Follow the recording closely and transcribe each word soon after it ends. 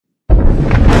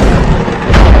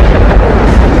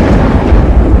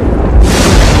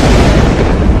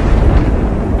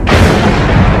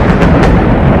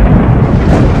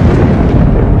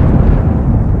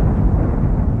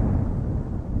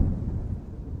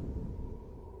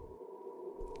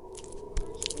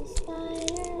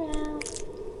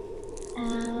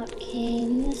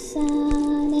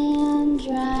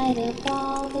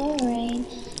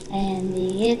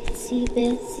itsy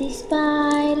bitsy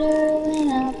spider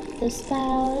went up the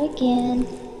spout again.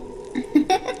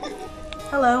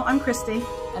 Hello, I'm Christy.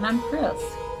 And I'm Chris.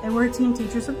 And we're Team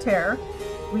Teachers of Terror.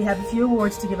 We have a few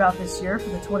awards to give out this year for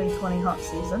the 2020 haunt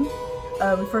season.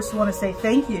 We first want to say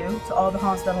thank you to all the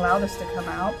haunts that allowed us to come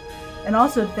out, and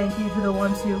also thank you to the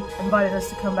ones who invited us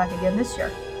to come back again this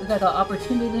year. We got the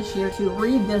opportunity this year to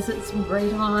revisit some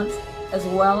great haunts, as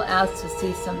well as to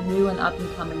see some new and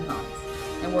up-and-coming haunts.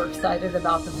 And we're excited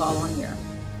about the following year.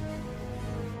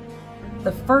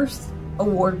 The first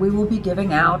award we will be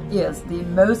giving out is the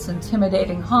most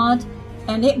intimidating haunt,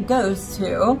 and it goes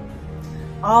to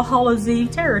All Hallows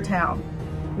Eve Terror Town.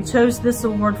 We chose this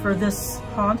award for this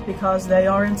haunt because they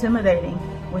are intimidating.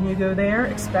 When you go there,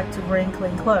 expect to bring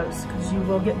clean clothes because you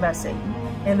will get messy,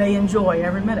 and they enjoy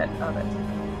every minute of it.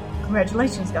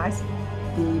 Congratulations, guys.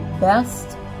 the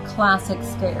best classic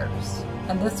scares.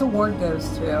 And this award goes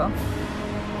to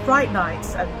Fright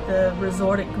Nights at the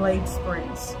resort at Glade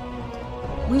Springs.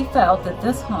 We felt that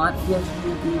this haunt gives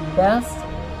you the best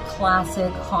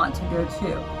classic haunt to go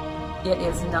to. It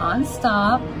is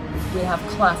non-stop. We have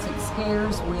classic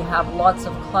scares. We have lots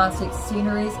of classic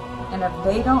sceneries. And if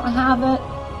they don't have it,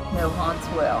 no haunts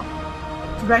will.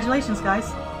 Congratulations,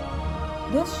 guys.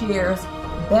 This year's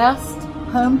Best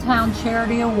Hometown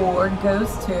Charity Award goes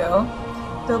to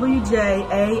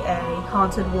WJAA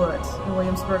Haunted Woods in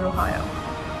Williamsburg, Ohio.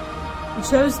 We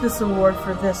chose this award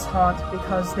for this haunt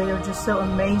because they are just so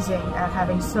amazing at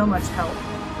having so much help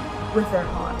with their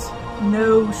haunt.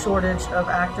 No shortage of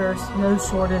actors, no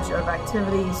shortage of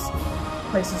activities,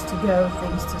 places to go,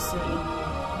 things to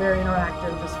see. Very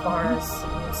interactive as far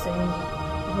as seeing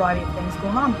a variety of things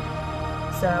going on.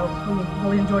 So we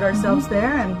really enjoyed ourselves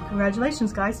there, and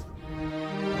congratulations, guys.